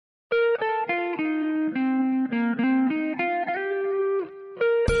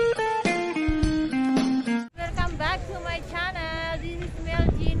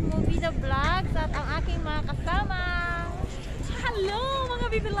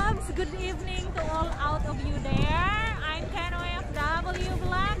Vlogs. Good evening to all out of you there. I'm NIGTH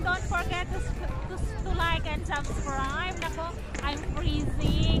Vlog. Don't forget to like and subscribe. Nako, I'm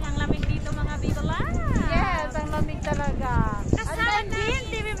freezing. Ang lamig dito mga Vlog. Yes, ang lamig talaga. Kasama din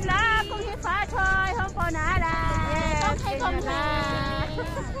TV Vlog. Kung hipachoy, Hongkong nara. Yes, ganyan na.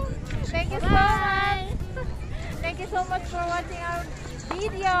 Thank you so much. Thank you so much for watching our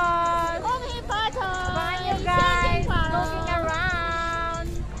videos. Kung hipachoy. Bye you guys. Looking around.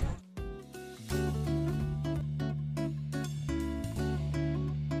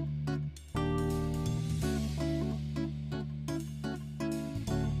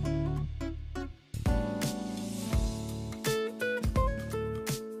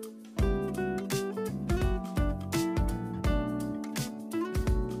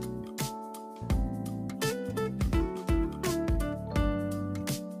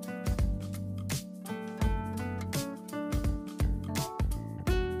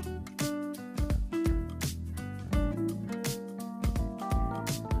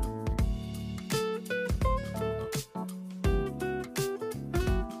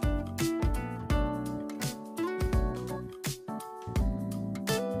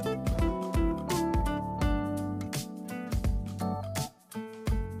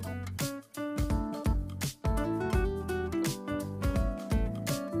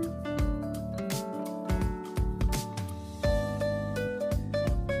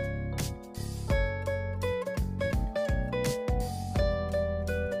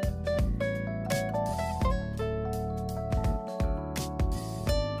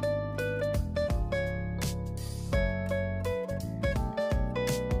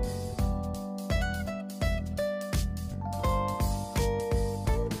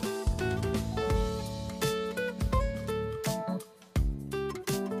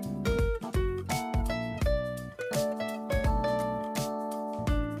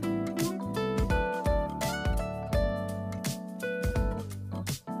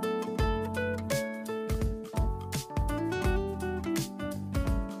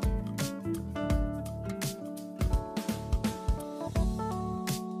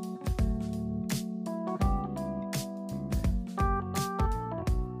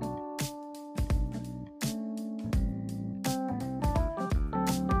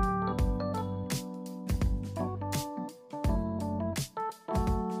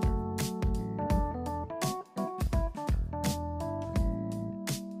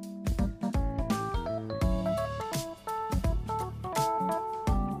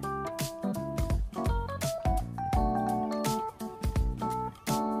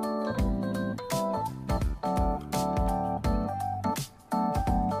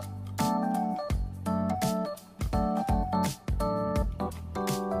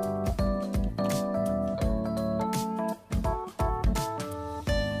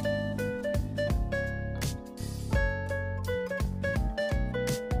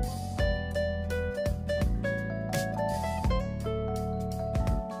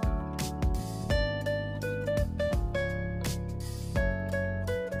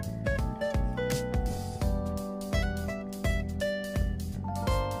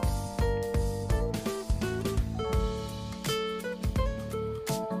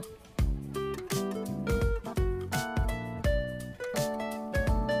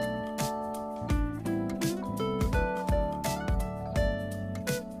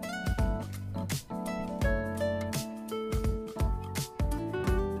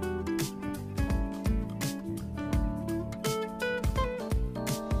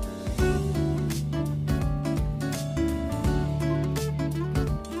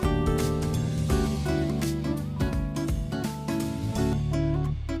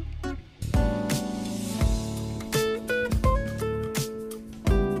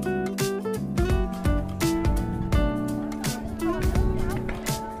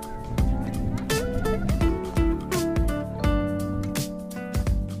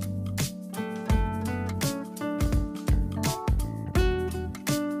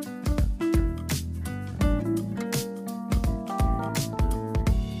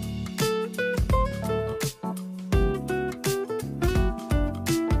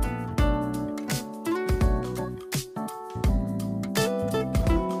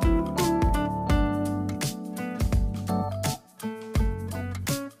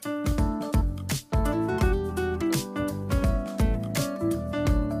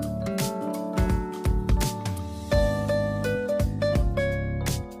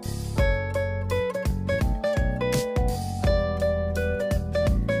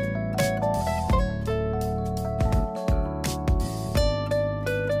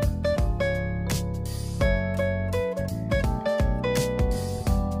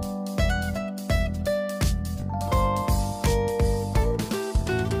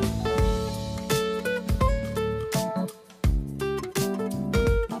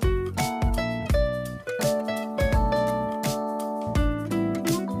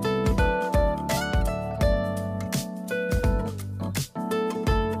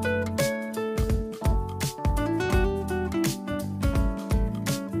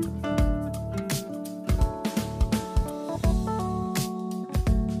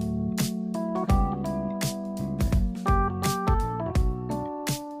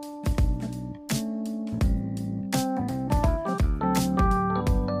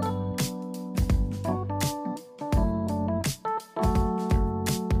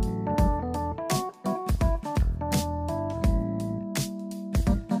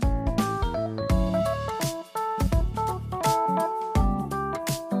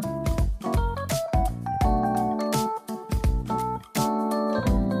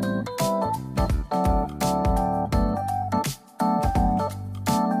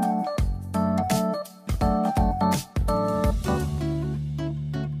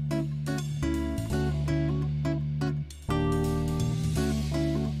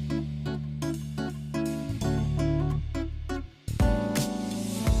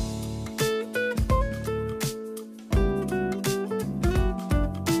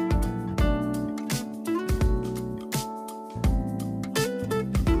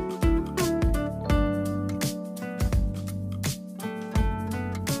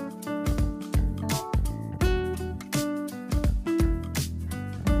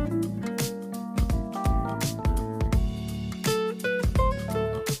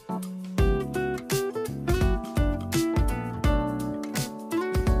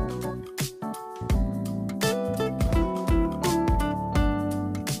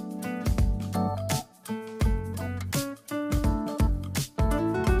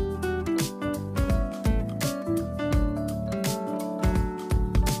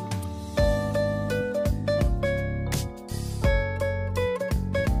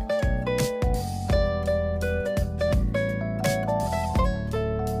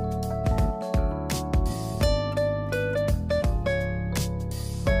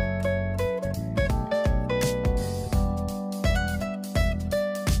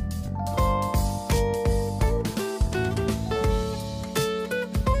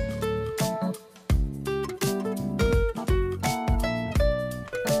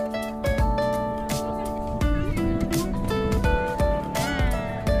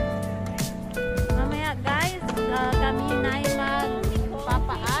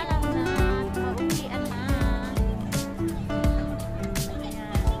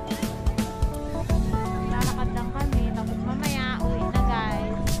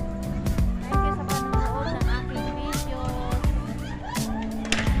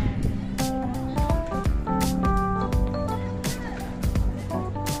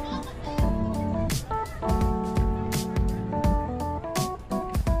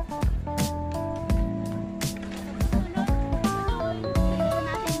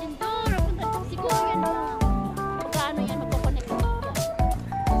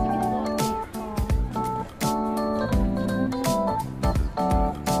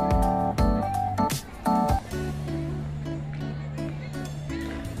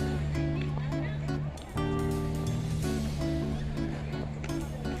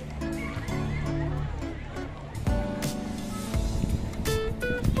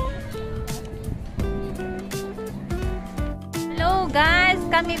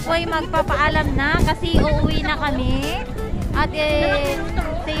 kami po ay magpapaalam na kasi uuwi na kami. At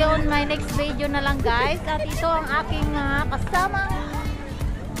see you on my next video na lang guys. At ito ang aking mga kasama.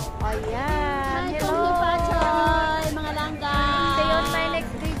 Ayan. Hello. Mga langga. See you on my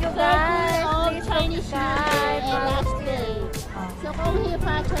next video guys. Please Chinese subscribe. last day. So kung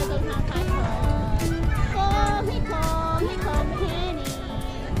hipa-cha kung hapa-cha. Kong Henny.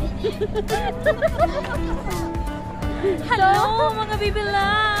 Hello mga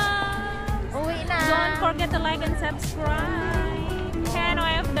bibilang. Uwi na. Don't forget to like and subscribe.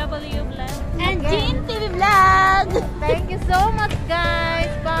 KNOFW Vlog. And Jean TV Vlog. Thank you so much guys.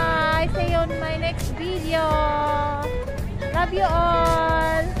 Bye. See you on my next video. Love you all.